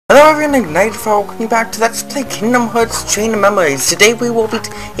Hello everyone, Ignite for welcome back to Let's Play Kingdom Hearts Chain of Memories. Today we will be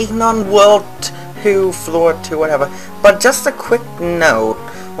taking on World 2, Floor 2, whatever. But just a quick note,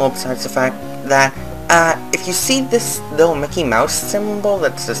 well, besides the fact that, if you see this little Mickey Mouse symbol,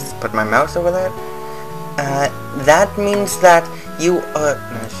 let's just put my mouse over there, that means that you are,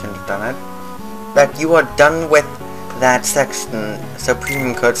 I shouldn't have done it, that you are done with that section. So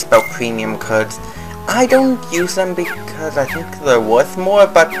premium codes spell premium codes. I don't use them because I think they're worth more,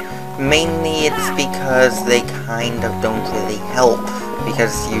 but mainly it's because they kind of don't really help,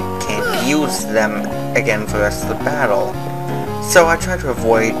 because you can't use them again for the rest of the battle. So I try to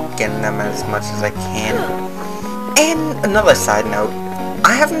avoid getting them as much as I can. And another side note,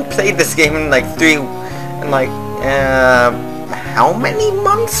 I haven't played this game in like how many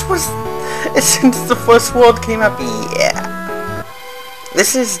months was it since the first world came up? Yeah.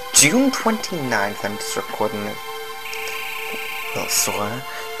 This is June 29th, I'm just recording it. Well, Sora,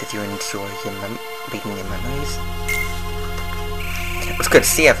 did you enjoy reading your memories? It was good to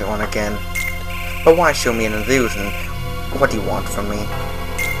see everyone again. But why show me an illusion? What do you want from me?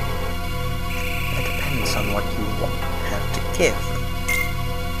 It depends on what you have to give.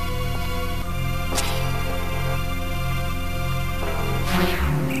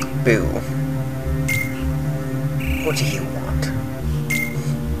 Boo. What do you want?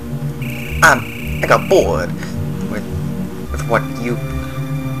 I got bored with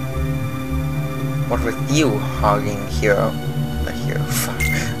you hogging hero.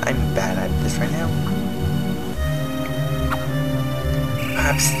 I'm bad at this right now.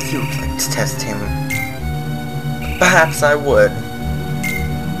 Perhaps you'd like to test him. Perhaps I would.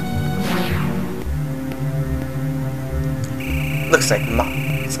 Looks like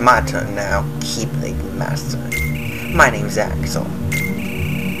it's my turn now, Keyblade Master. My name's Axel.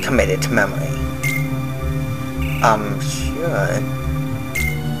 Committed to memory. Sure.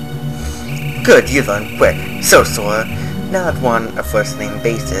 Good, you learned quick. So, Sora, now that we're on a first-name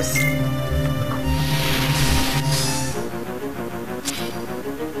basis,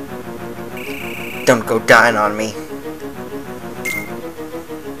 don't go dying on me.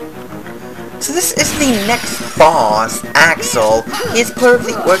 So this is the next boss, Axel. He's part of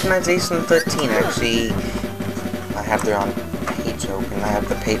the Organization 13, actually. I have the wrong page open. I have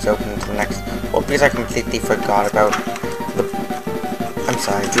the page open to the next... Well, because I completely forgot about the... I'm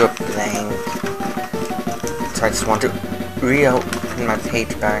sorry, I drew a blank. So I just want to reopen my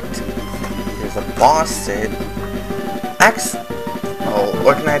page back to... Here's the boss, Sid.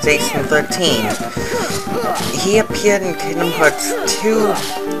 Organization 13. He appeared in Kingdom Hearts 2...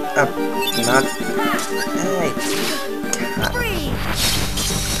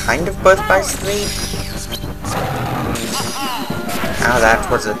 kind of Birth by Sleep. Now that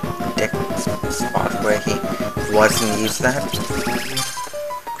was a dick spot where he wasn't used that.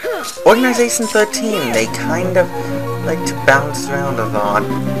 Organization 13, they kind of like to bounce around a lot.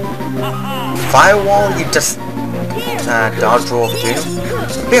 Firewall, you just dodge roll through.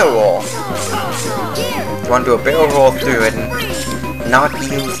 Barrel roll. You want to do a barrel roll through it and not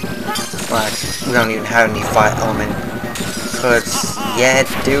use... Well, we don't even have any fire element. Cause, yeah,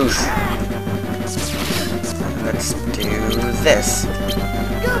 douche. Let's do this.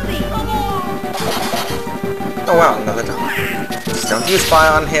 Oh wow, another dog. Just don't use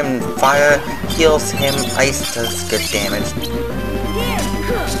fire on him. Fire heals him. Ice does good damage.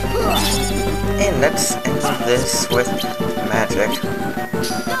 And let's end this with magic.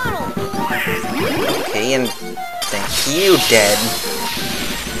 Okay, and thank you, dead.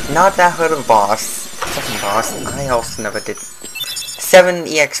 Not that hurt of boss. Second boss, I also never did. 7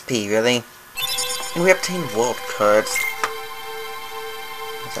 EXP, really? And we obtained world cards.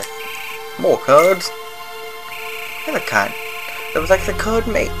 More cards? And a card. That was like the card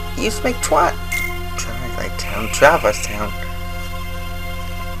used to make Twilight Town, Traverse Town.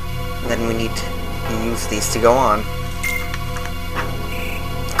 And then we need to use these to go on.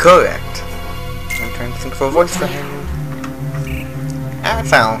 Correct. I'm trying to think of a voice for him.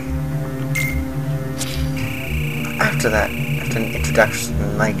 Axel. After an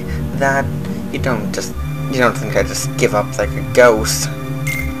introduction like that, you don't think I just give up like a ghost.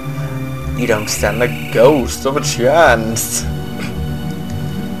 You don't stand a ghost of a chance.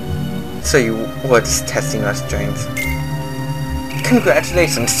 So you were just testing our strength.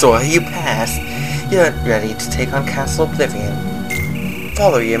 Congratulations, Sora, you passed. You're ready to take on Castle Oblivion.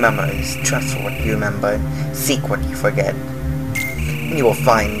 Follow your memories, trust what you remember, seek what you forget. And you will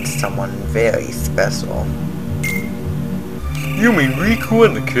find someone very special. You mean Riku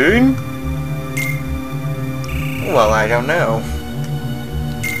and the King? Well, I don't know.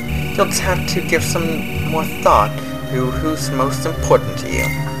 You'll just have to give some more thought to who's most important to you.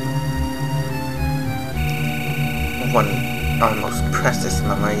 one of our most precious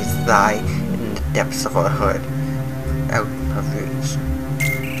memories lie in the depths of our heart, out of reach.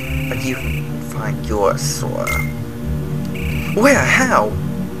 But you can find your Sora. Where? How?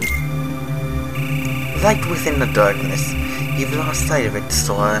 Light within the darkness. You've lost sight of it,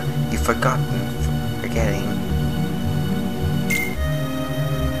 Sora. You've forgetting.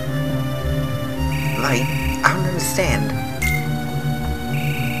 Light? I don't understand.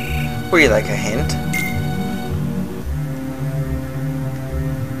 Would you like a hint?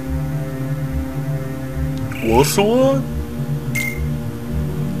 What, Sora?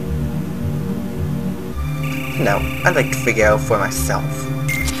 No, I'd like to figure out for myself.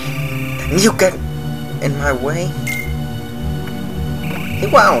 You get in my way? He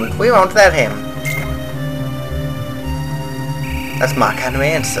won't. We won't let him. That's my kind of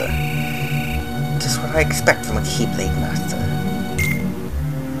answer. Just what I expect from a Keyblade Master.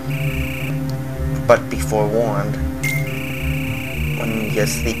 But be forewarned. When your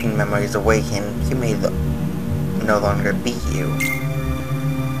sleeping memories awaken, you may no longer be you.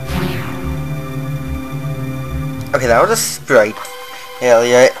 Okay, that was a sprite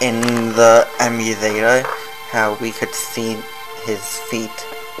earlier in the emulator, how we could see his feet.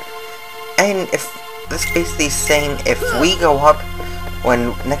 And if this basically saying if we go up,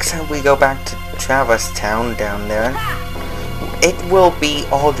 when next time we go back to Traverse Town down there, it will be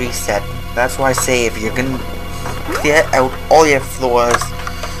all reset. That's why I say if you're gonna clear out all your floors,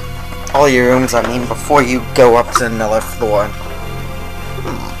 all your rooms, I mean, before you go up to another floor.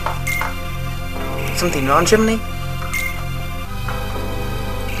 Something wrong, Jiminy?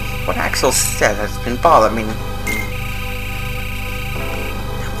 What Axel said has been bothering me.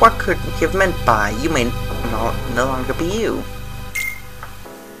 What could he have meant by, you may no longer be you?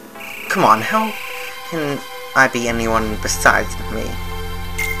 Come on, how can I be anyone besides me?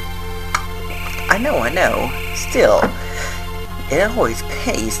 I know. Still, it always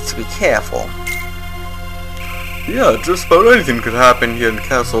pays to be careful. Yeah, just about anything could happen here in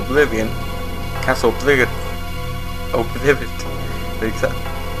Castle Oblivion. Castle Oblivion. Oblivion.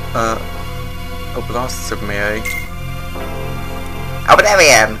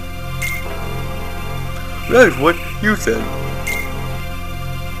 Oblivion! Right, what you said.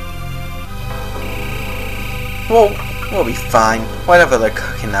 Well, we'll be fine. Whatever they're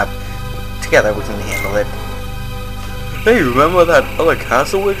cooking up, together we can handle it. Hey, remember that other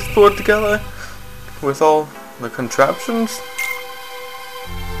castle we explored together? With all the contraptions?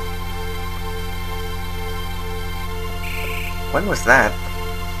 When was that?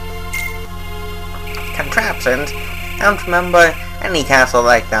 Contraptions? I don't remember any castle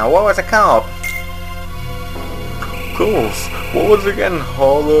like that. What was it called? Goals. What was it again?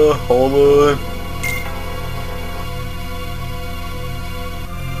 Holla.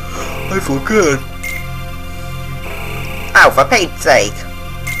 I forget. Oh, for Pete's sake.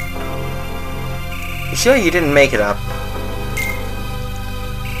 You sure you didn't make it up?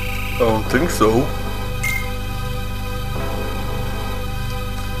 I don't think so.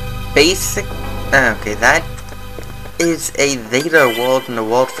 Basic... Okay, that is a later world in the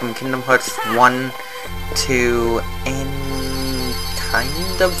world from Kingdom Hearts 1 to in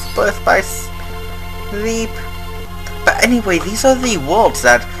kind of Birth by Sleep. But anyway, these are the worlds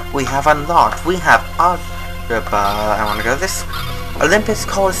that we have unlocked. We have Agrabah, I want to go this, Olympus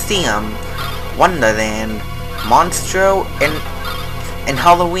Colosseum, Wonderland, Monstro, and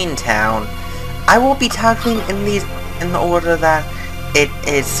Halloween Town. I will be tackling in these in the order that it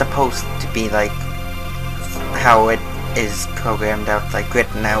is supposed to be, like how it is programmed out, like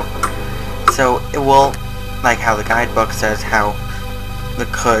written out. So it will, like how the guidebook says, how the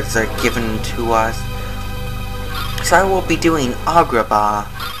cards are given to us. So I will be doing Agrabah,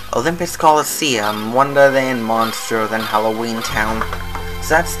 Olympus Colosseum, Wonderland, Monstro, then Halloween Town.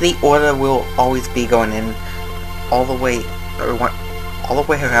 So that's the order we'll always be going in, all the way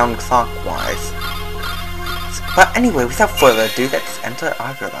around clockwise. But anyway, without further ado, let's enter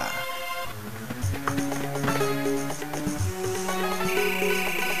Agrabah.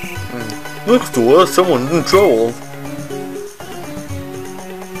 Looks to us someone's in trouble.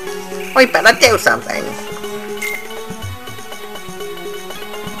 We better do something.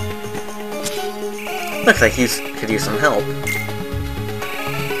 Looks like he could use some help.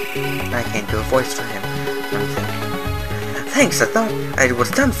 I can't do a voice for him. Thanks, I thought I was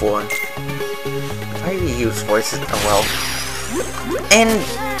done for. I use voices. Oh well. And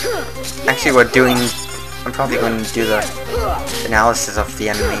actually, I'm probably going to do the analysis of the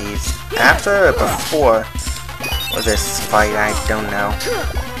enemies after or before this fight. I don't know.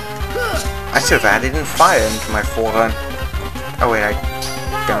 I should have added in fire into my forerun. Oh wait, I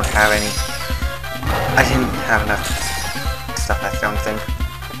don't have any. I didn't have enough stuff, I don't think.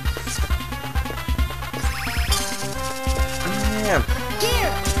 Yeah.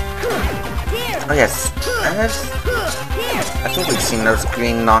 Oh yes, I think we've seen those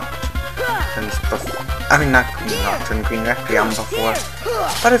green nocturnes before. I mean, not green nocturne, green requiem before.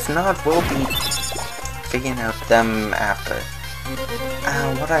 But if not, we'll be figuring out them after.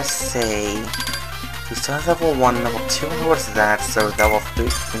 What I say? We start level 1, level 2, what's that? So level 3,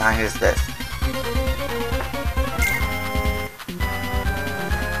 9 is this.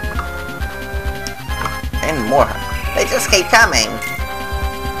 And more. They just keep coming.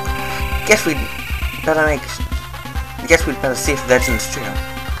 Guess we'd better see if Legend's true.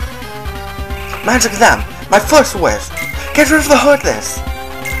 Magic them! My first wish! Get rid of the Heartless!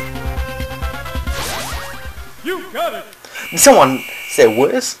 You got it! Someone say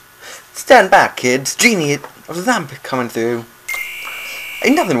wish? Stand back, kids. Genie of them coming through.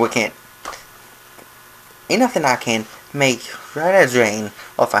 Ain't nothing I can make right as rain,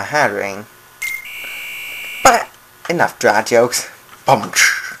 or if I had rain. But enough dry jokes. Bum.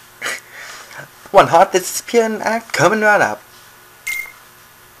 One heart disappearing act coming right up.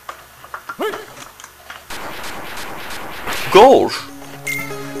 Goals.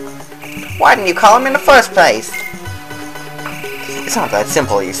 Why didn't you call him in the first place? It's not that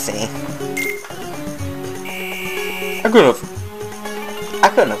simple, you see. I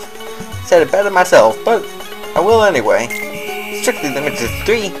couldn't have said it better myself, but I will anyway. Strictly limited to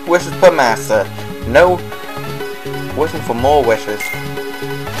 3 wishes per master. No wishing for more wishes.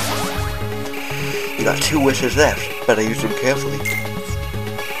 You got 2 wishes left. Better use them carefully.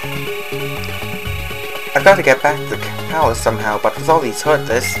 I've got to get back to the palace somehow, but with all these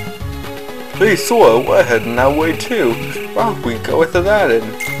Heartless... Please, Sora, we're heading our way too. Why don't we go with that in?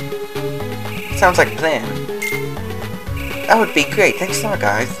 Sounds like a plan. That would be great. Thanks a lot,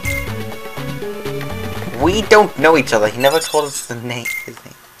 guys. We don't know each other. He never told us his name.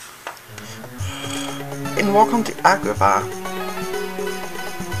 And welcome to Agrabah.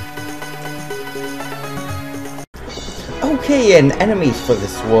 Okay, and enemies for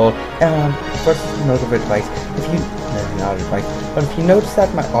this world. First note of advice. If you not advice, but if you notice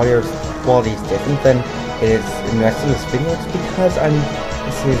that my audio quality is different than it is in the rest of this video, it's because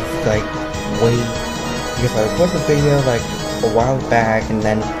this is like because I recorded the video like a while back, and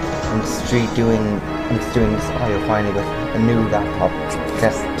then I'm just doing this audio finally with a new desktop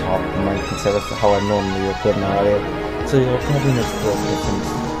mic instead of how I normally record my audio. So you'll probably notice a little difference.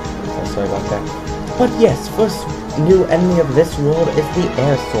 So sorry about that. But yes, first new enemy of this world is the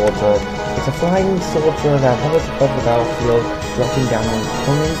Air Soldier. It's a flying soldier that hovers above the battlefield, dropping down on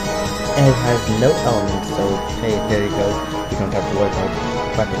opponents, and it has no elements, so hey, there you go. You don't have to worry about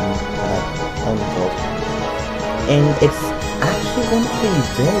weapon elementals. And it's actually one of the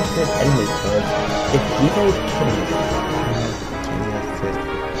very good enemy cards. It's either kidding. I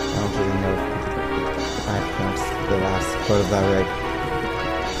don't really know if I pronounced the last part of that right.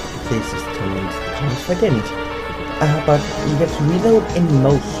 Please just tell me if I didn't. But you get to reload in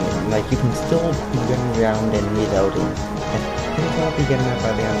motion, like you can still be running around and reloading. I think I'll be getting that by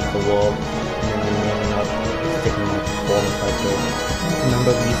the end of the world, and then maybe not sticking with 4 or 5 days.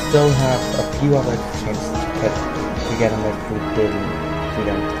 Remember, we still have a few other chances to get them if we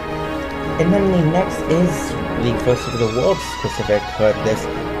don't. And then the next is the first of the world-specific card list.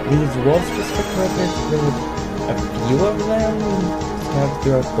 These world-specific card lists include a few of them scattered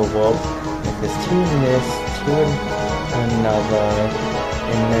throughout the world. Like there's 2 in this, 2 in another,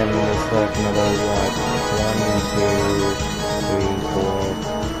 and then there's like another 1, 2, 3, 4,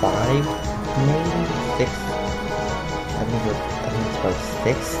 5, maybe 6. I think it's about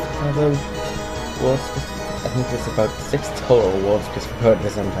 6 other worlds. I think there's about 6 total worlds because we heard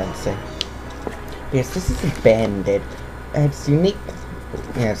this I'm trying to say. Yes, this is a bandit. It's unique.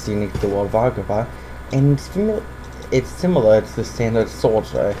 Yeah, it's unique to the world of Agrabah, and it's similar to the standard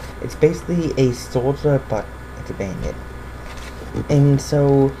soldier. It's basically a soldier, but it's a bandit. And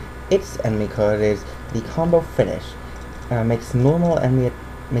so, its enemy card is the combo finish. Makes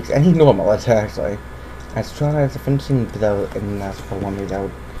any normal attack, as strong as a finishing without, and that's for 1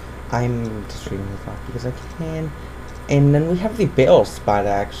 without. I'm just reading this off because I can. And then we have the Barrel Spider,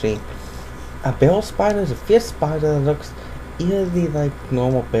 actually. A Barrel Spider is a fierce spider that looks eerily like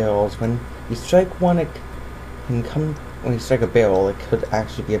normal barrels. When you strike one, it can come. When you strike a barrel, it could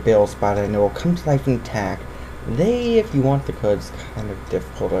actually be a barrel spider, and it will come to life and attack. If you want the card, it's kind of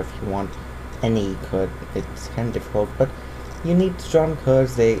difficult, or if you want any card, it's kind of difficult, but you need strong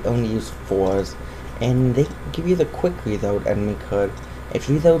cards. They only use 4s, and they give you the quick reload enemy card. It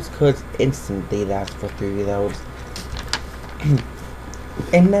reloads cards instantly, that's for 3 reloads.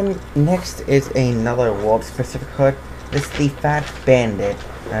 And then next is another world specific card. This is the Fat Bandit,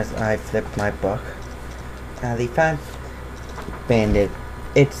 as I flip my book. The Fat Bandit,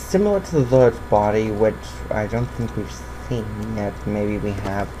 it's similar to the Lord's Body, which I don't think we've seen yet. Maybe we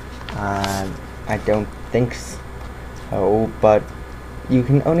have. I don't think so, but you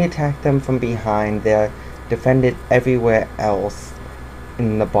can only attack them from behind. They're defended everywhere else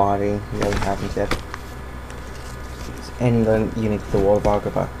in the body. You haven't yet. And then unique to the Wall of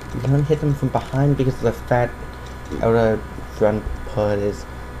Agrabah. You can only hit them from behind because the fat outer front part is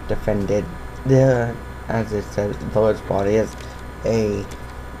defended. There, as I said, the Lord's Body is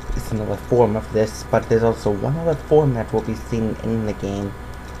it's another form of this, but there's also one other form that will be seen in the game.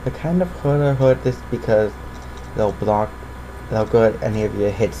 The kind of hurt this because they'll go at any of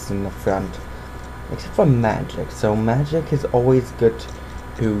your hits in the front. Except for magic. So magic is always good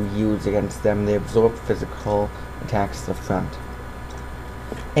to use against them. They absorb physical attacks to the front.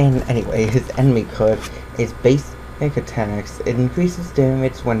 And anyway, his enemy card is basic attacks. It increases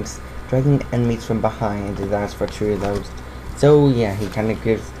damage when striking enemies from behind. It asks for 2 of those. So yeah, he kind of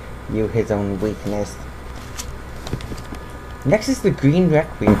gives you his own weakness. Next is the Green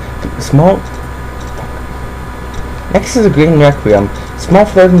Requiem. Small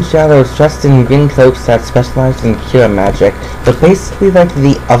floating shadows dressed in green cloaks that specialize in cure magic. But basically like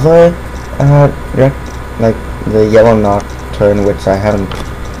the other, like the Yellow Nocturne, which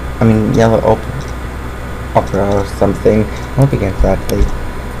Yellow Opera or something. I'll begin that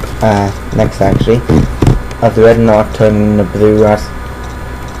next actually. The Red Nocturne and the Blue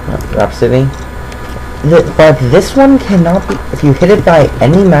Rhapsody. But this one cannot be, if you hit it by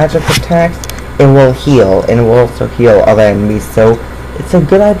any magic attacks, it will heal, and it will also heal other enemies, so it's a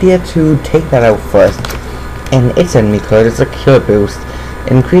good idea to take that out first. And its enemy card is a Cure Boost.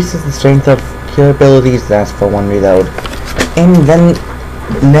 It increases the strength of cure abilities, that's for 1 reload. And then,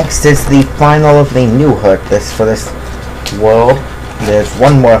 next is the final of the new Hurtless for this world. There's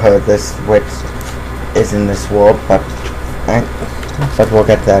one more Hurtless, which is in this world, but we'll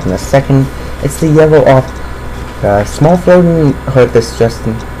get to that in a second. It's the Yellow Opera. Small floating Hurtless just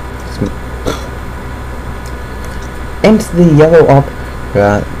in... And the Yellow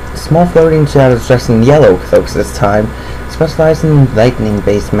Opera. Small floating shadows dressed in yellow cloaks this time. Specialize in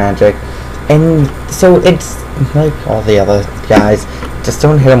lightning-based magic. And so it's like all the other guys. Just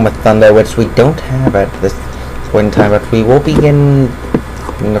don't hit them with thunder, which we don't have at this point in time, but we will be in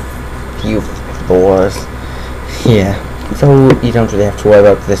a few floors. Yeah. So you don't really have to worry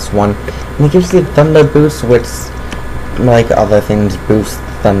about this one. And it gives you thunder boost, which, like other things, boosts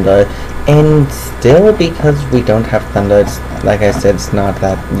thunder. And still, because we don't have thunder, it's, like I said, it's not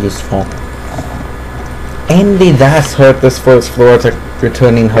that useful. And the last Hurtless for its floor to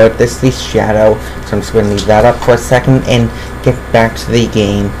returning Hurtless, the Shadow. So I'm just going to leave that up for a second and get back to the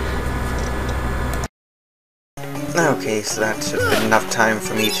game. Okay, so that should have been enough time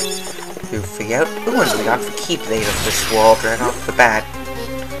for me to figure out. Ooh, and we got for keep later of this world right off the bat.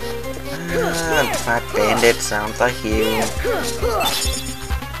 Fat Bandit sounds like you.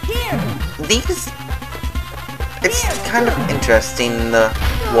 It's kind of interesting, the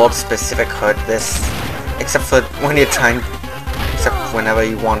world-specific Hurtless, except whenever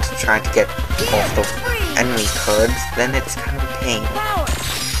you want to try to get off the enemy cards, then it's kind of a pain.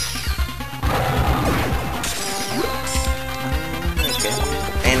 Okay.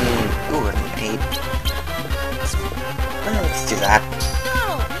 And, ooh, an 8. Well, let's do that.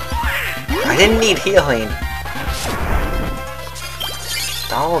 I didn't need healing.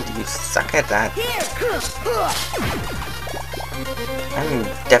 Donald, you suck at that. I'm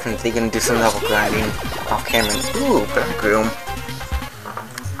definitely gonna do some level grinding off camera. Ooh, Black Room.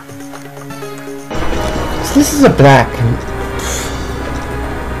 So this is a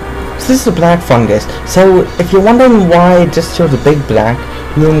black fungus. So if you're wondering why it just shows a big black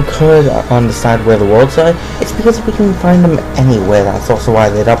room card on the side where the worlds are, it's because we can find them anywhere. That's also why I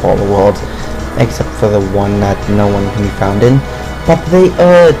lit up all the worlds, except for the one that no one can be found in. But they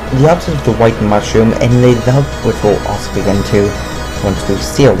are the opposite of the white mushroom, and they love, which we'll also begin to once we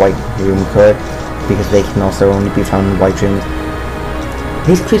see a white room card, because they can also only be found in white rooms.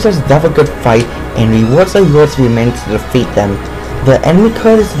 These creatures love a good fight, and rewards are yours if you manage to defeat them. The enemy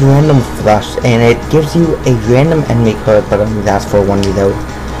card is random flush, and it gives you a random enemy card, but only lasts for 1 reload.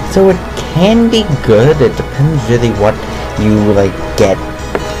 So it can be good, it depends really what you get.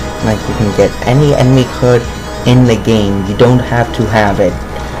 Like, you can get any enemy card in the game, you don't have to have it.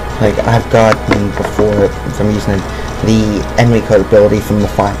 Like, I've gotten before, from using the enemy card ability from the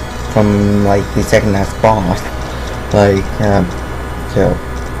second last boss.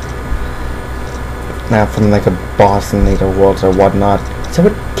 From like a boss in later worlds or whatnot. So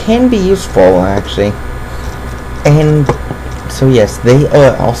it can be useful, actually. And so yes, they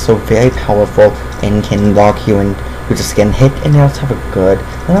are also very powerful and can lock you and you just get hit and they also have a good.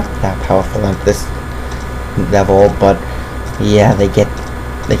 They're not that powerful at this level, but yeah, they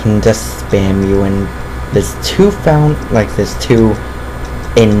can just spam you, and there's two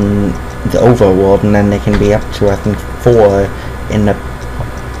in the overworld, and then they can be up to I think 4 in the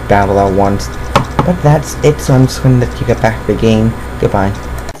battle at once. But that's it, so I'm just going to let you get back to the game. Goodbye.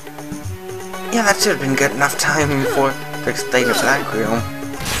 Yeah, that should have been good enough time to explain the black room.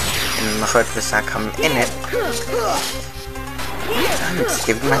 And the hurt this I come in it. I'm just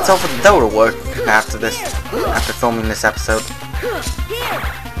giving myself a dough to work after filming this episode.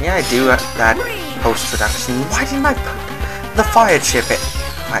 Yeah, I do that post-production. Why didn't I put the fire chip in?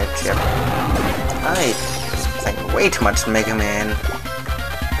 I playing way too much Mega Man.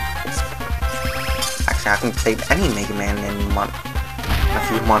 Actually, I haven't played any Mega Man in a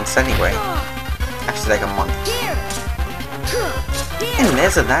few months anyway. Actually, like a month. And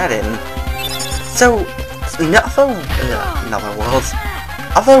there's that in. So,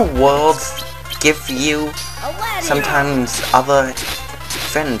 other worlds give you sometimes other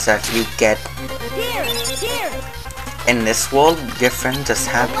friends that you get. In this world, your friend just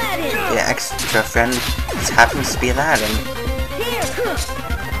your extra friend just happens to be Aladdin.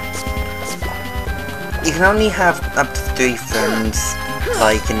 You can only have up to 3 friends,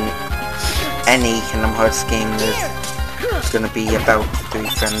 like in any Kingdom Hearts game. There's gonna be about 3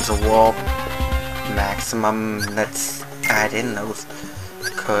 friends a wall maximum. Let's add in those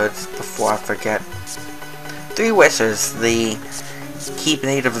codes before I forget. 3 wishes. The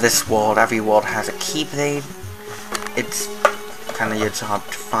Keyblade of this world. Every world has a Keyblade. It's kind of your job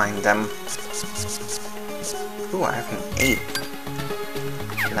to find them. Ooh, I have an 8.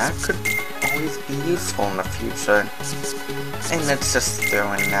 That could always be useful in the future. And let's just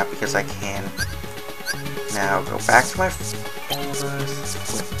throw in that because I can. Now go back to my folders.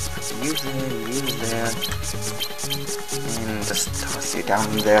 You there. And just toss you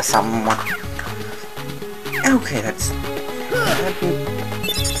down there somewhat. Okay, that's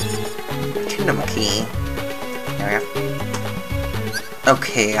Kingdom Key. There we go.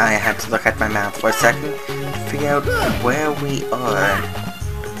 Okay, I had to look at my map for a second to figure out where we are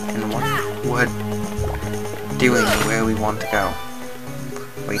and what we're doing, where we want to go.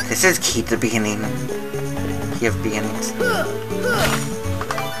 Wait, this is key to the beginning. Key of beginnings.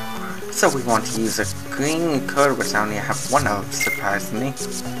 So we want to use a green code, which I only have 1 of, surprisingly.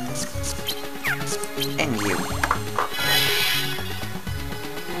 And you.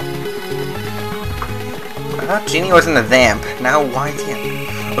 I thought Genie was in the vamp. Now why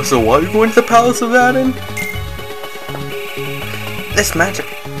can't? Oh, so why are you going to the Palace of Aladdin? This magic.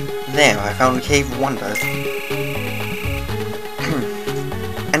 There, I found a Cave of Wonders.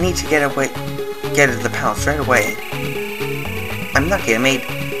 I need to get to the palace right away. I'm lucky I made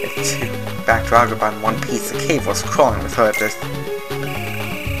it back to Agrabah in one piece. The cave was crawling with her.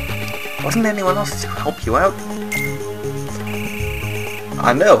 Wasn't anyone else to help you out?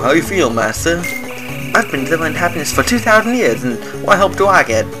 I know. How you feel, Master? I've been delivering happiness for 2,000 years, and what help do I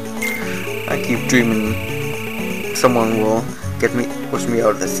get? I keep dreaming someone will push me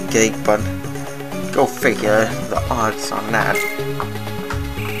out of this gate, but go figure the odds on that.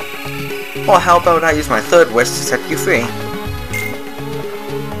 Well, how about I use my 3rd wish to set you free?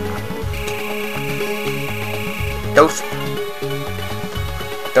 Those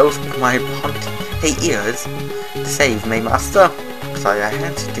my hey ears to save me, Master. Sorry, I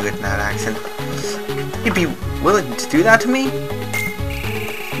had to do it in that accent. You'd be willing to do that to me?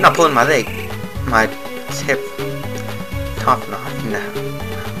 You're not pulling my leg, my tip top knot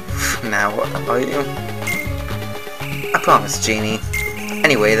now, are you? I promise, Genie.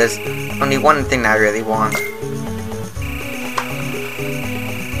 Anyway, there's only one thing I really want.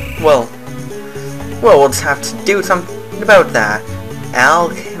 Well, we'll just have to do something about that. Al,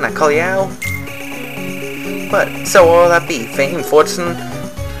 can I call you Al? But, so what will that be? Fame, fortune?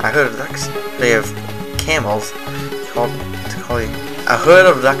 I heard of luxury of camels a herd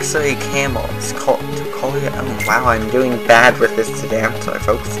of luxury camels to call your own. Wow, I'm doing bad with this today. I'm sorry,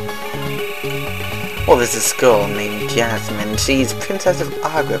 folks. Well, there's this girl named Jasmine. She's Princess of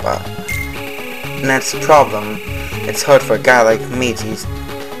Agrabah. And that's the problem. It's hard for a guy like me to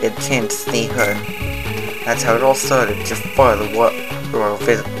get a chance to see her. That's how it all started. Just before the royal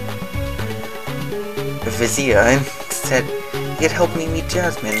vizier and said he'd help me meet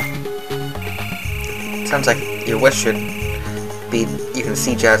Jasmine. Sounds like your wish should be you can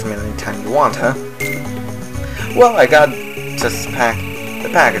see Jasmine anytime you want her. Well, I got just the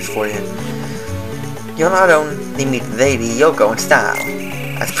package for you. You'll not only meet the lady, you'll go in style.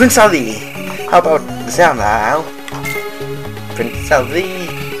 As Prince Ali. How about the sound now. Prince Ali.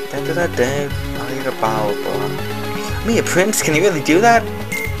 Agrabah. Me, a prince? Can you really do that?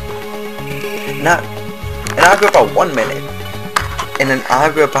 Not an Agrabah 1 minute. In an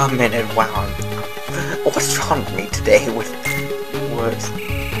Agrabah minute, wow. What's wrong with me today with words?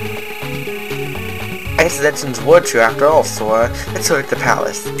 I guess Legend's word true after all, so let's go to the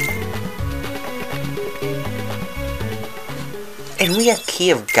palace. And we have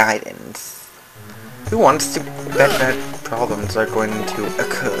Key of Guidance. Who wants to bet that problems are going to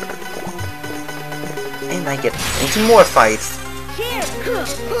occur? And I get into more fights.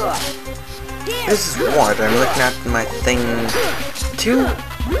 This is what I'm looking at my thing. 2,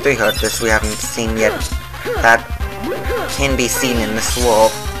 3 hurts we haven't seen yet. That can be seen in this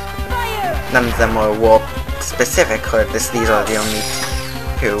world. None of them are world specific hurts. These are the only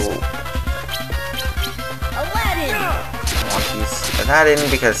 2. I want to use Aladdin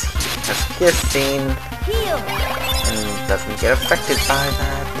because he has piercing and doesn't get affected by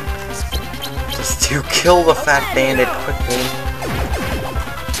that. Just to kill the fat bandit quickly.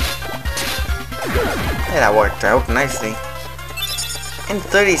 Yeah, that worked out nicely. And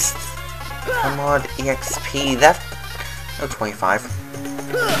 30 mod EXP, that... Oh, 25.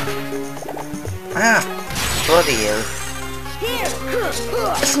 Ah, bloody hell.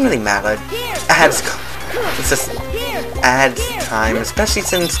 It doesn't really matter. It's just adds time, especially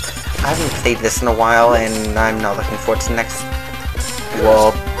since I haven't played this in a while and I'm not looking forward to the next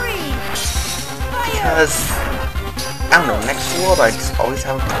world. Because, I don't know, next world I just always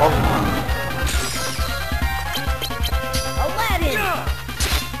have a problem.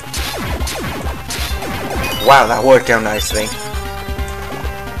 Wow, that worked out nicely.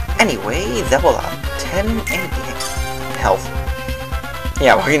 Anyway, level up. 10 and health.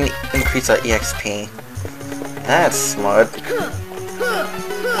 Yeah, we're gonna increase our EXP. That's smart.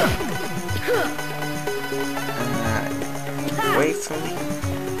 Wait for me.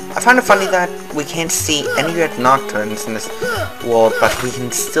 I find it funny that we can't see any red nocturnes in this world, but we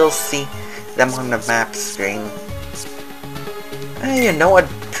can still see them on the map screen. You know what?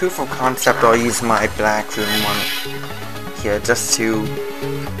 Proof of concept, I'll use my black room one here just to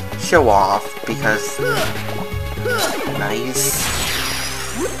show off because nice.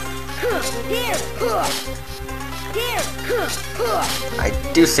 I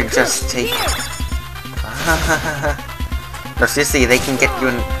do suggest take. No, seriously, they can get you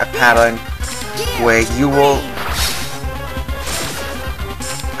in a pattern where you will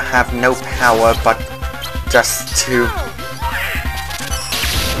have no power but just to.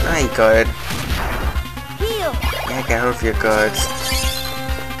 Hey, good. Yeah, get out of your goods.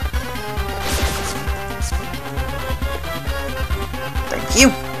 Thank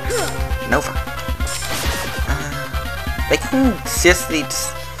you. Nova. They can seriously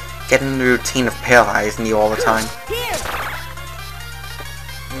just get in the routine of paralyzing you all the time.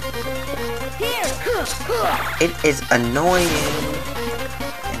 It is annoying.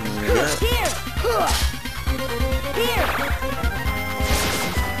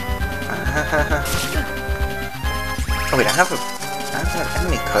 Oh wait, I have an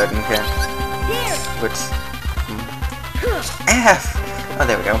enemy card in here. Which... F! Oh,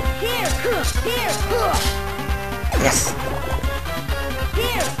 there we go. Yes!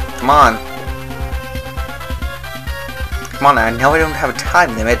 Come on! Come on, I know I don't have a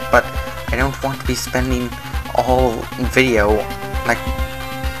time limit, but I don't want to be spending all video, like,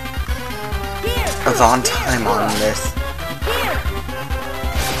 a long time on this.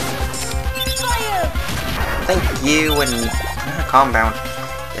 Thank you, and compound.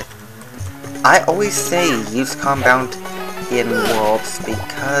 I always say use compound in worlds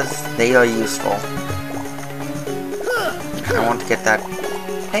because they are useful. I want to get that.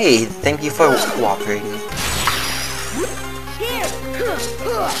 Hey, thank you for cooperating.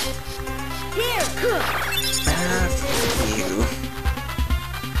 You.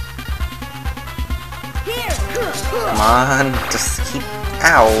 Come on, just keep.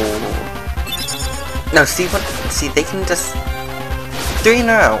 Ow. No, see what? See, they can just 3 in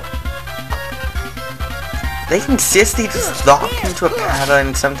a row. They can seriously just lock into a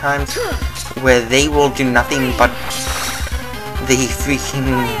pattern sometimes where they will do nothing but the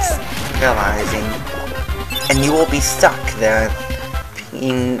freaking paralyzing, and you will be stuck there,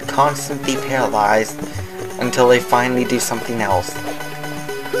 being constantly paralyzed until they finally do something else.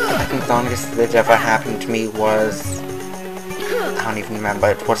 I think the longest that ever happened to me was, I don't even remember.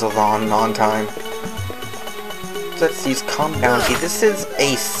 It was a long time. Let's use compound. See, this is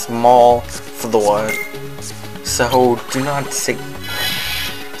a small floor, so do not so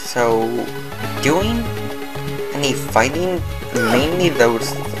doing any fighting, mainly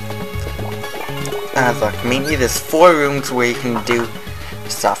those look, mainly there's 4 rooms where you can do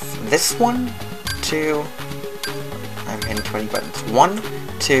stuff. This one, 2, I'm hitting 20 buttons. 1,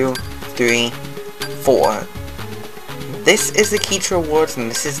 2, 3, 4. This is the key to rewards, and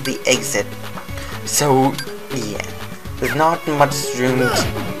this is the exit. So, yeah, there's not much room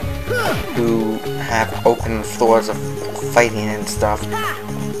to have open floors of fighting and stuff.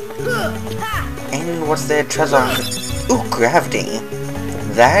 And what's the treasure? Ooh, gravity.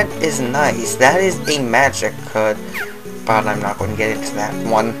 That is nice. That is a magic card, but I'm not going to get into that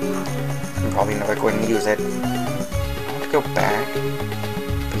one. I'm probably never going to use it. I want to go back,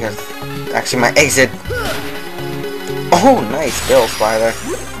 because actually my exit. Oh, nice bill spider.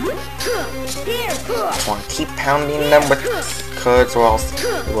 I want to keep pounding them with cards, or else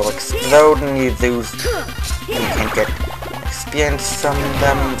it will explode and you lose. And you can't get experience from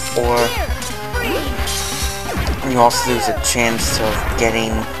them, or you also lose a chance of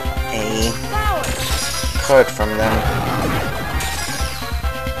getting a card from them.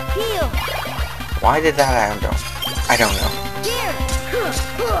 Why did that? I don't know.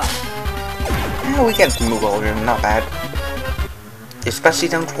 Yeah, we get Moogle room, not bad. You especially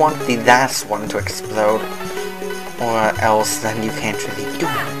don't want the last one to explode, or else then you can't really do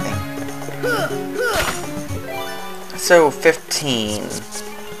anything. So 15.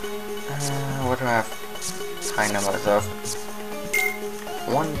 What do I have? High numbers of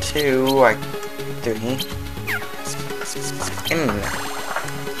 1, 2, 3.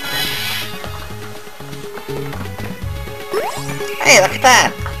 Hey, look at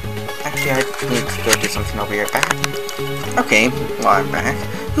that! Actually, I need to go do something over here. Back. Okay, well, I'm back.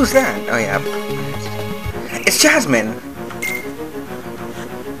 Who's that? Oh yeah, it's Jasmine.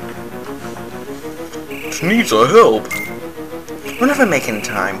 She needs our help. We're never making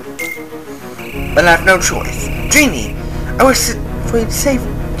time. But I have no choice. Genie, I wish for you to save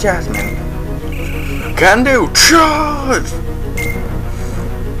Jasmine. Can do. Charge!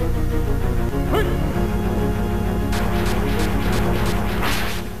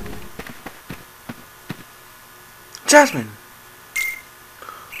 Jasmine!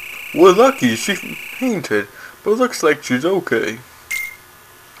 We're lucky she fainted, but looks like she's okay.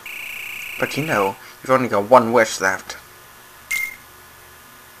 But you know, you've only got 1 wish left.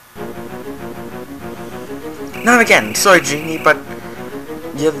 Not again, sorry Genie, but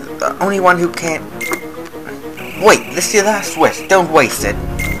you're the only one who can't... Wait, this is your last wish, don't waste it.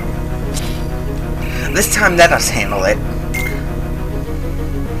 This time let us handle it.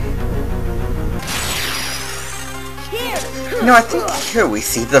 No, I think here we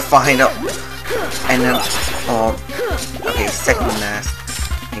see the final... And then... okay, second last,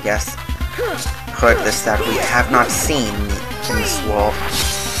 I guess. Heard this that we have not seen in this world.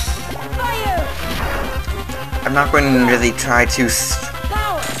 I'm not going to really try to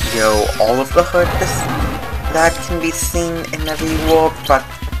show all of the hood that can be seen in every world, but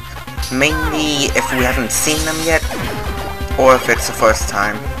mainly if we haven't seen them yet, or if it's the first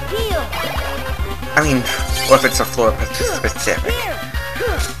time. I mean, or if it's a floor specific.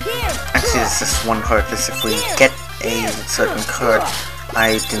 Actually, there's just one hood. This if we get a certain card,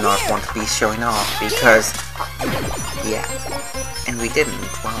 I do not want to be showing off because, yeah, and we didn't.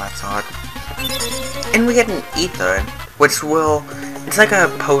 Wow, that's odd. And we get an ether, which will... It's like a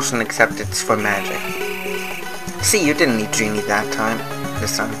potion except it's for magic. See, you didn't need Genie that time.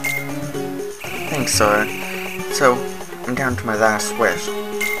 This time. Thanks, Sora. So, I'm down to my last wish.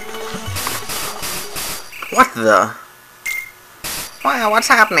 What the? Wow, what's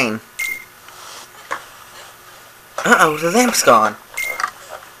happening? Uh-oh, the lamp's gone.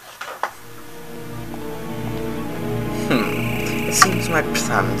 It seems my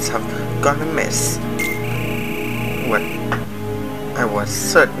plans have gone amiss. What? I was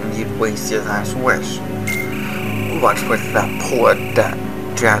certain you'd waste your last wish. What with that poor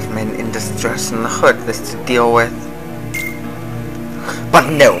Jasmine in distress and the hurtless to deal with. But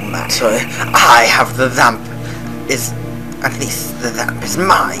no matter, I have the lamp. At least the lamp is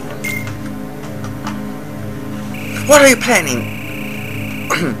mine. What are you planning?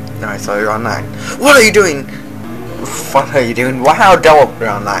 No, I saw you online. What are you doing? What are you doing? Wow, double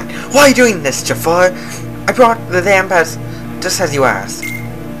online. Why are you doing this, Jafar? I brought the lamp just as you asked.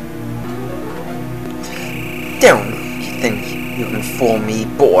 Don't you think you can fool me,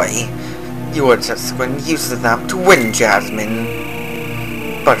 boy? You are just going to use the lamp to win Jasmine.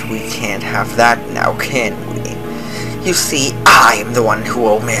 But we can't have that now, can we? You see, I am the one who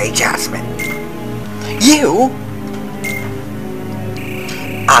will marry Jasmine. You?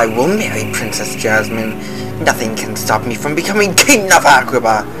 I will marry Princess Jasmine. Nothing can stop me from becoming King of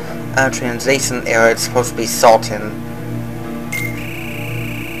Agrabah. Translation error, it's supposed to be Sultan.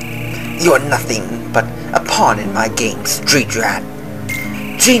 You are nothing but a pawn in my game, street rat.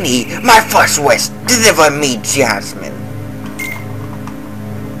 Genie, my first wish, deliver me Jasmine.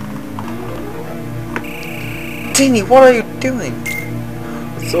 Genie, what are you doing?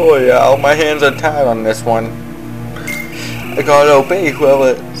 Sorry, Al, my hands are tied on this one. I gotta obey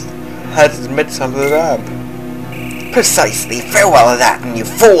whoever has his mitts on the lamp. Precisely. Farewell to that, you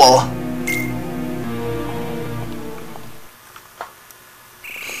fool!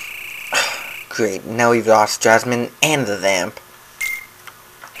 Great, now we've lost Jasmine and the lamp.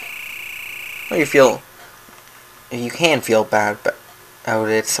 Well, you can feel bad about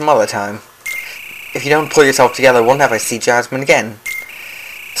it some other time. If you don't pull yourself together, we'll never see Jasmine again.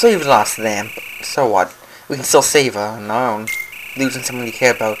 So you've lost the lamp. So what? We can still save her on our own. Losing someone you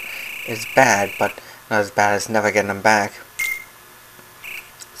care about is bad, but not as bad as never getting them back.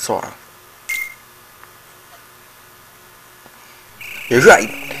 Sort of. You're right.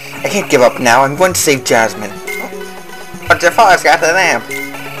 I can't give up now. I'm going to save Jasmine. But Jafar's got the lamp.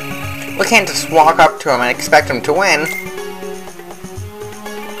 We can't just walk up to him and expect him to win.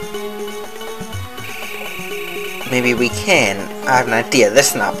 Maybe we can. I have an idea.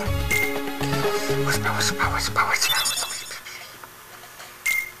 Listen up.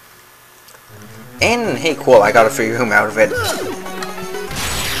 And, hey, cool, I got a free room out of it.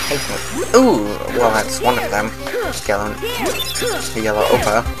 Ooh, well, that's one of them. The yellow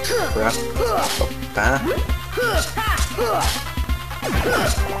Opa.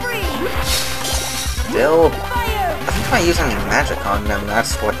 Still, if I use any magic on them,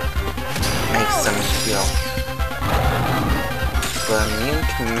 that's what makes them heal. But immune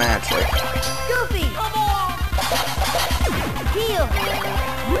to magic.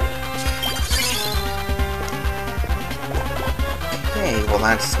 Okay, well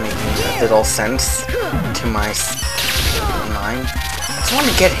that's making a little sense to my mind. I just want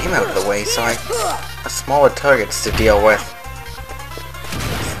to get him out of the way so I have smaller targets to deal with.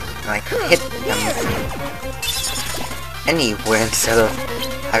 And I can hit them anywhere instead of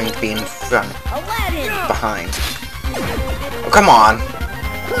having to be in front, behind. Oh, come on!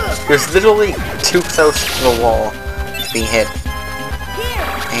 There's literally too close to the wall to be hit.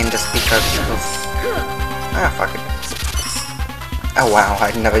 And just because of... Ah, fuck it. Oh wow,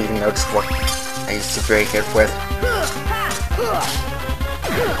 I never even noticed what I used to break it with.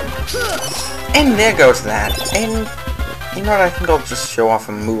 And there goes that. And you know what, I think I'll just show off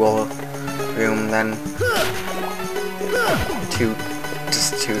a Moogle room then.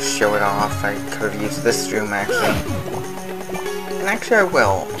 Just to show it off. I could have used this room actually. And actually I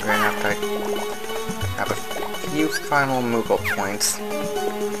will. We're gonna have to have a few final Moogle points.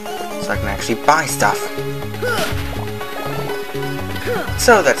 So I can actually buy stuff.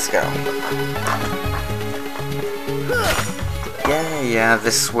 So let's go. Yeah,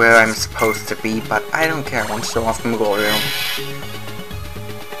 this is where I'm supposed to be, but I don't care. I want to show off Moogle room.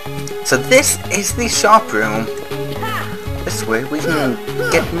 So this is the shop room. This way we can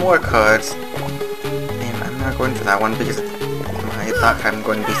get more cards. And I'm not going for that one because I thought I'm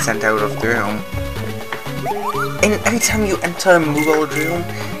going to be sent out of the room. And every time you enter a Moogle room,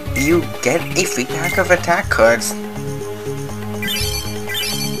 you get a free pack of attack cards.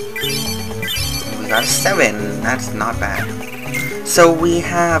 We got 7, that's not bad. So we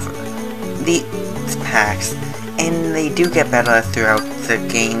have these packs, and they do get better throughout the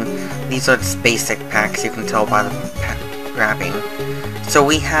game. These are just basic packs, you can tell by the wrapping. So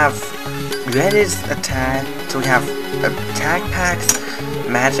we have red is attack, so we have attack packs,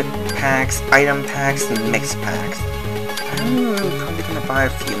 magic packs, item packs, and mixed packs. I'm probably gonna buy a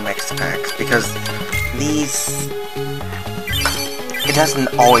few mixed packs because these, it doesn't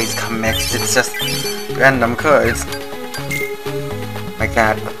always come mixed, it's just random cards like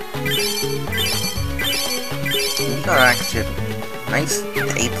that. We got actually nice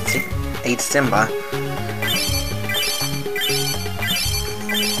 8 Simba.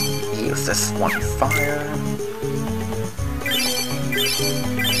 Use this one fire.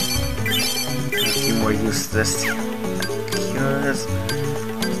 A few more use this cures.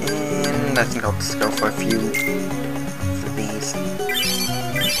 And I think I'll just go for a few for these.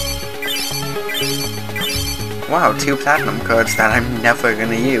 Wow, 2 platinum cards that I'm never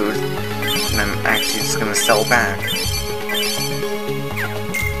gonna use. And I'm actually just gonna sell back.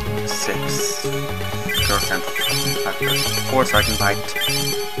 6 goes down to 4, so I can buy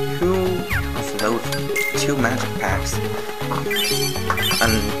 2 of those 2 magic packs.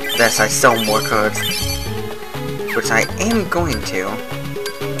 Unless I sell more cards, which I am going to.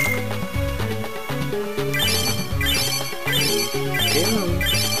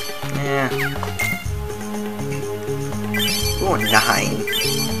 Yeah. Oh, 9.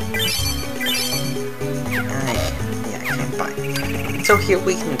 also here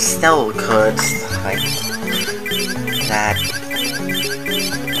we can sell goods like that.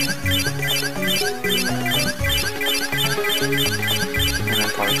 And I'm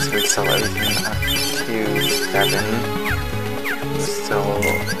probably just gonna sell everything up to 7. Sell a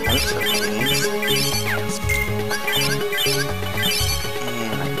bunch of these.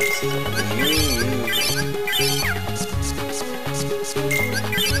 And I can sell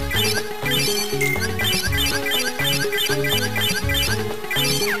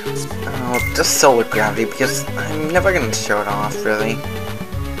I'll just sell the gravity because I'm never gonna show it off, really.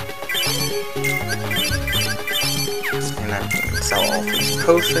 And I can sell all these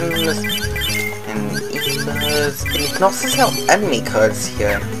potions and ethers. And you can also sell enemy cards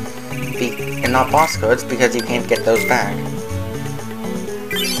here, and not boss cards because you can't get those back.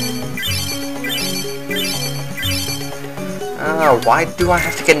 Why do I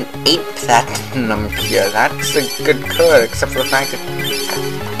have to get an 8 platinum here? That's a good card, except for the fact that...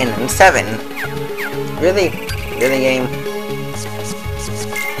 And then 7. Really? Really, game?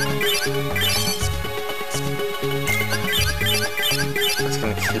 I'm just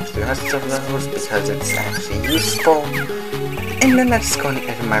gonna keep the rest of those because it's actually useful. And then I'm just going to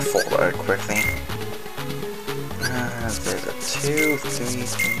enter my folder quickly. There's a 2, 3...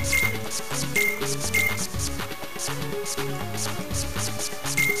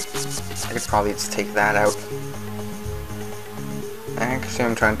 I could probably just take that out. Actually,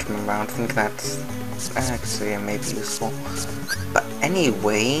 I'm trying to remember. I don't think that's actually maybe useful. But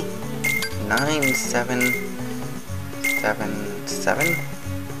anyway, 9, 7, 7, 7.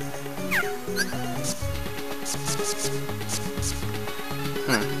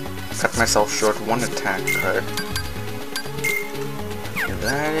 Cut myself short 1 attack card. Put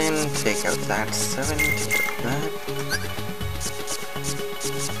that in. Take out that 7. Take out that.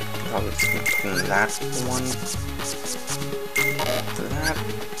 Probably just gonna put in that 1.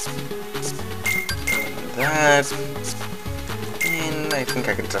 That. And I think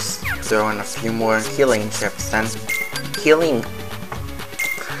I could just throw in a few more healing chips then. Healing.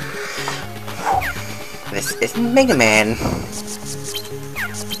 This is Mega Man.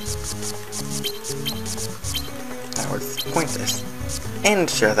 That was pointless. And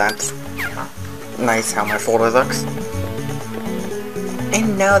sure, that's nice how my folder looks.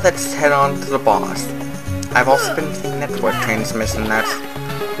 And now let's head on to the boss. I've also been seeing network transmission, that's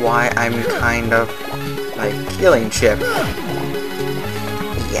why I'm kind of like healing chip.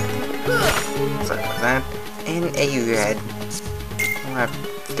 Yeah. Sorry about that. And a red. I'll have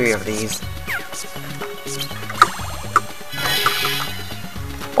 3 of these.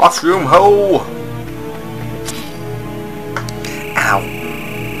 Boss room ho! Ow.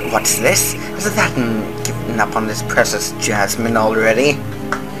 What's this? Has that given up on this precious Jasmine already?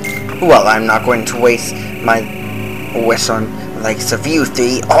 Well, I'm not going to waste my wish on likes of you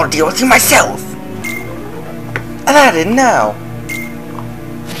 3. I'll deal with you myself! That didn't know.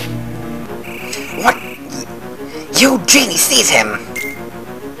 What? You, Genie, seize him!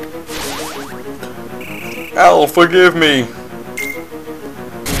 Al, forgive me!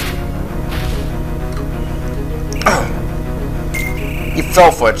 You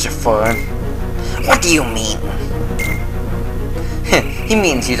fell for it, Jafar. What do you mean? He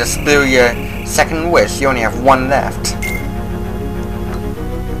means you just blew your second wish. You only have 1 left.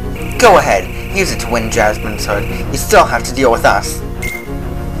 Go ahead. Use it to win Jasmine's hood. You still have to deal with us.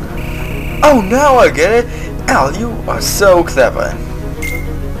 Oh, now I get it. Al, you are so clever.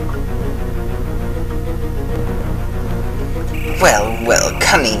 Well,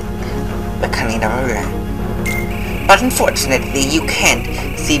 cunning. The cunning of a rat. But unfortunately, you can't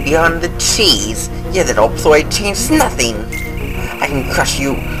see beyond the cheese. Your little ploy changes nothing. I can crush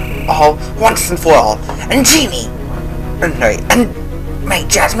you all once and for all. And Genie! And make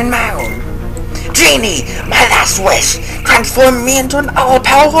Jasmine my own. Genie! My last wish! Transform me into an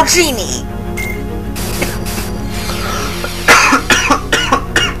all-powerful Genie!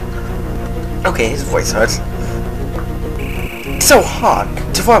 Okay, his voice hurts. It's so hard.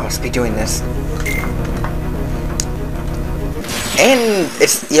 Tavor must be doing this. And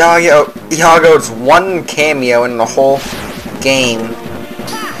it's Iago's 1 cameo in the whole game.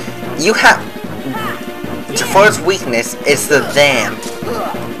 You have... Jafar's weakness is the them.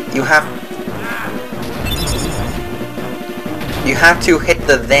 You have to hit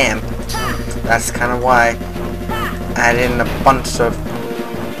the them. That's kind of why I added in a bunch of...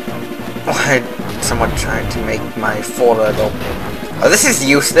 Why someone tried to make my folder go... Oh, this is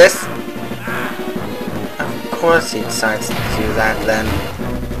useless! Of course he decides to do that then.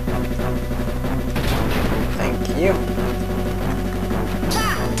 Thank you.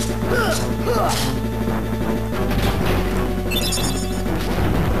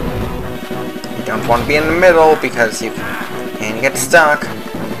 don't want to be in the middle because you can get stuck.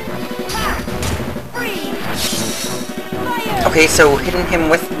 Okay, so hitting him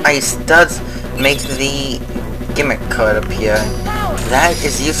with ice does make the gimmick card appear. That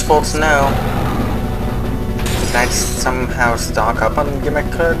is useful to know. Can I somehow stock up on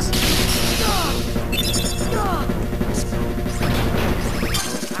gimmick cards?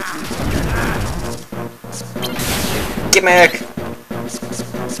 Gimmick!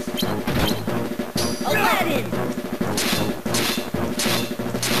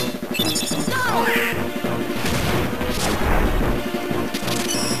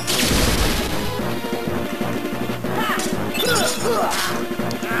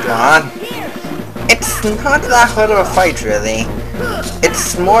 Come on. It's not that hard of a fight, really.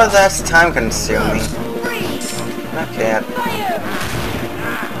 It's more or less time consuming. Okay.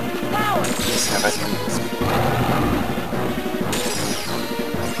 Just have it.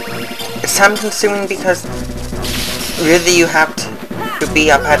 It's time consuming because really you have to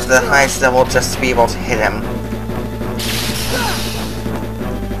be up at the highest level just to be able to hit him.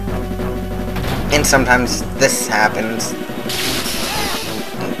 And sometimes this happens.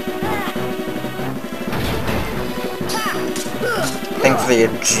 Thankfully a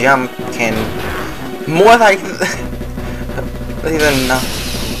jump can more likely than not.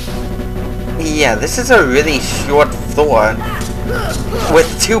 Yeah, this is a really short floor.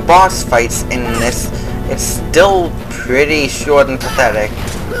 With 2 boss fights in this, it's still pretty short and pathetic.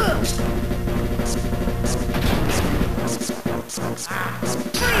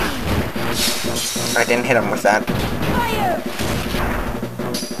 I didn't hit him with that.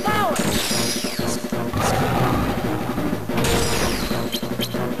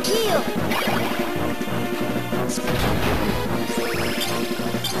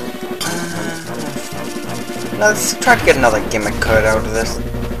 Let's try to get another gimmick card out of this.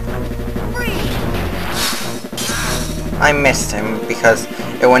 I missed him because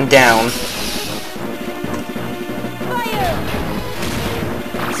it went down.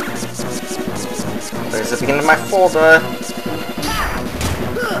 There's the beginning of my folder.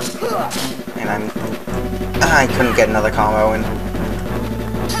 And I couldn't get another combo in.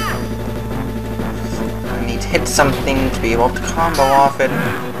 I need to hit something to be able to combo off it.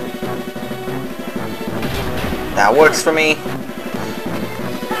 That works for me.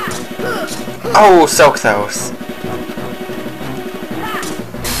 Oh, so close.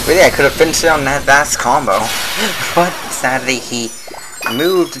 Really, I could have finished it on that last combo. But sadly, he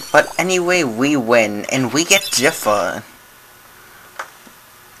moved. But anyway, we win. And we get Jiffa.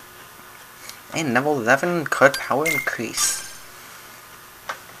 And level 11 card power increase.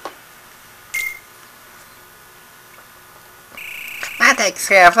 That takes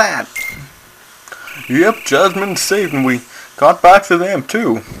care of that. Yep, Jasmine saved and we got back to them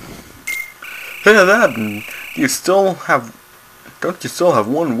too. Hear that, and don't you still have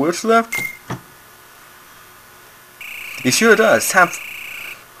 1 wish left? He sure does. Have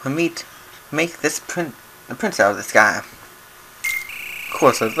me make this the prince out of the sky. Of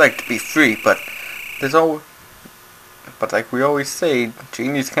course, I'd like to be free, but like we always say,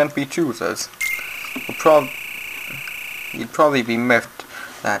 genies can't be choosers. You'd probably be miffed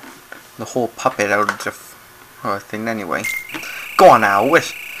that the whole puppet outage of thing anyway. Go on now,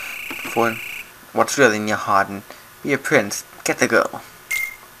 wish for what's really in your heart and be a prince. Get the girl.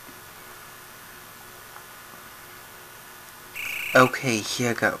 Okay,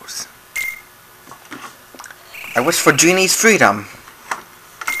 here goes. I wish for Genie's freedom.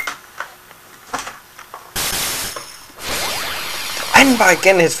 And by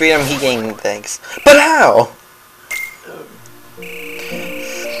getting his freedom, he gained things. But how?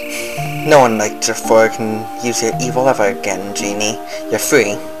 No one like Jafar can use your evil ever again, Genie. You're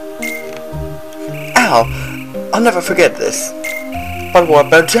free. Ow! I'll never forget this. But what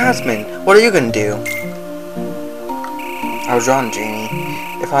about Jasmine? What are you gonna do? I was wrong, Genie.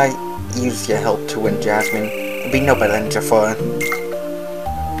 If I used your help to win Jasmine, it'd be no better than Jafar.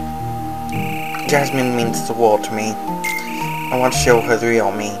 Jasmine means the world to me. I want to show her the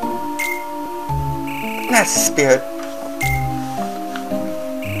real me. That's the spirit.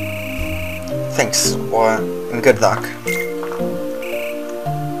 Thanks, War, and good luck.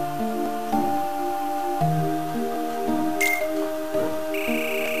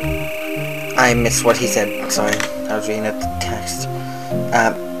 I missed what he said, sorry. I was reading the text.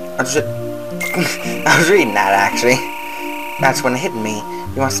 I was reading that, actually. That's when it hit me.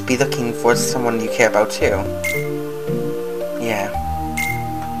 You must be looking for someone you care about, too. Yeah.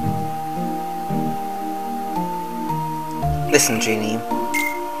 Listen, Genie.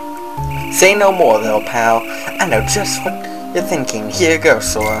 Say no more, little pal. I know just what you're thinking. Here you go,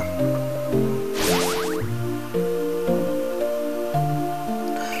 Sora.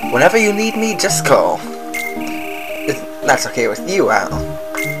 Whenever you need me, just call. If that's okay with you, Al.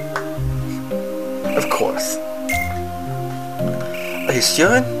 Of course. Are you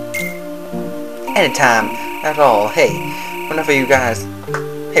sure? Anytime at all. Hey, whenever you guys...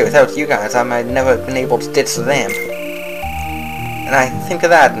 Hey, without you guys, I might never have been able to ditch the lamp. And I think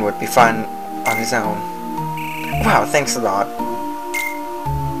that would be fine on his own. Wow, thanks a lot.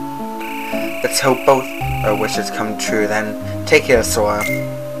 Let's hope both our wishes come true then. Take care, Sora.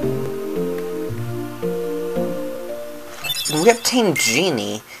 We obtained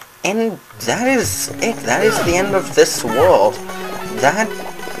Genie, and that is it. That is the end of this world.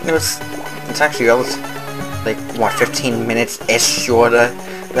 It's actually like, what, 15 minutes-ish shorter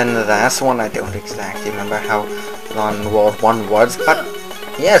than the last one. I don't exactly remember how long World 1 was, but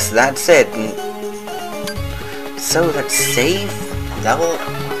yes, that's it. And so let's save level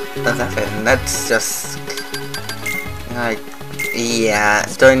 11. That's just, like, yeah,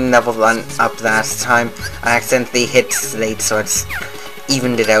 during level 1 up last time, I accidentally hit slate, so it's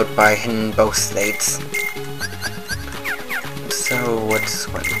evened it out by hitting both slates. So let's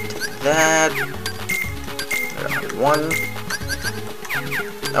go and do that. One.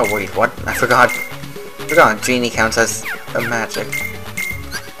 Oh wait, what? I forgot. Genie counts as a magic.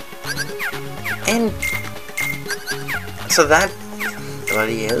 And so that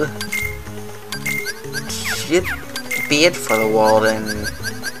bloody hell should be it for the world in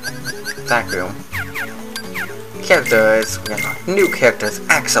that room. Characters, we got new characters.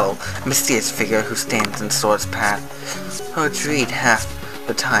 Axel, a mysterious figure who stands in Sora's path. Poetry, half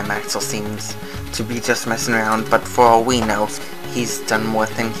the time Axel seems to be just messing around, but for all we know, he's done more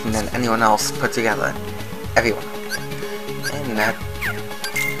thinking than anyone else put together. Everyone. And that...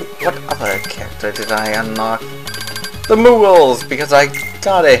 What other character did I unlock? The Moogles, because I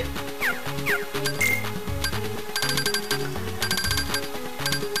got it.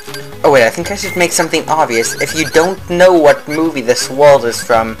 Oh wait, I think I should make something obvious. If you don't know what movie this world is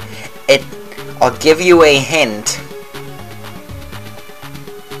from, I'll give you a hint.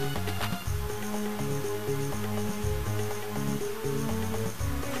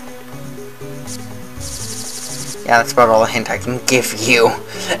 Yeah, that's about all the hint I can give you.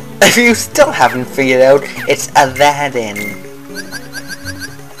 If you still haven't figured out, it's Aladdin.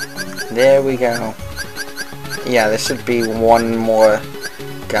 There we go. Yeah, there should be one more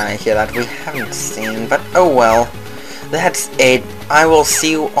guy here that we haven't seen, but oh well. That's it. I will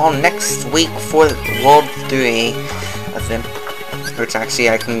see you all next week for World 3 Olymp, which actually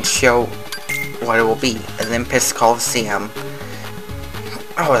I can show what it will be. Olympus Colosseum.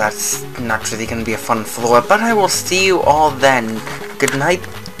 Oh, that's not really going to be a fun floor, but I will see you all then. Good night,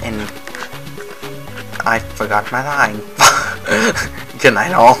 and I forgot my line. Good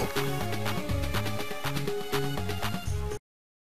night all.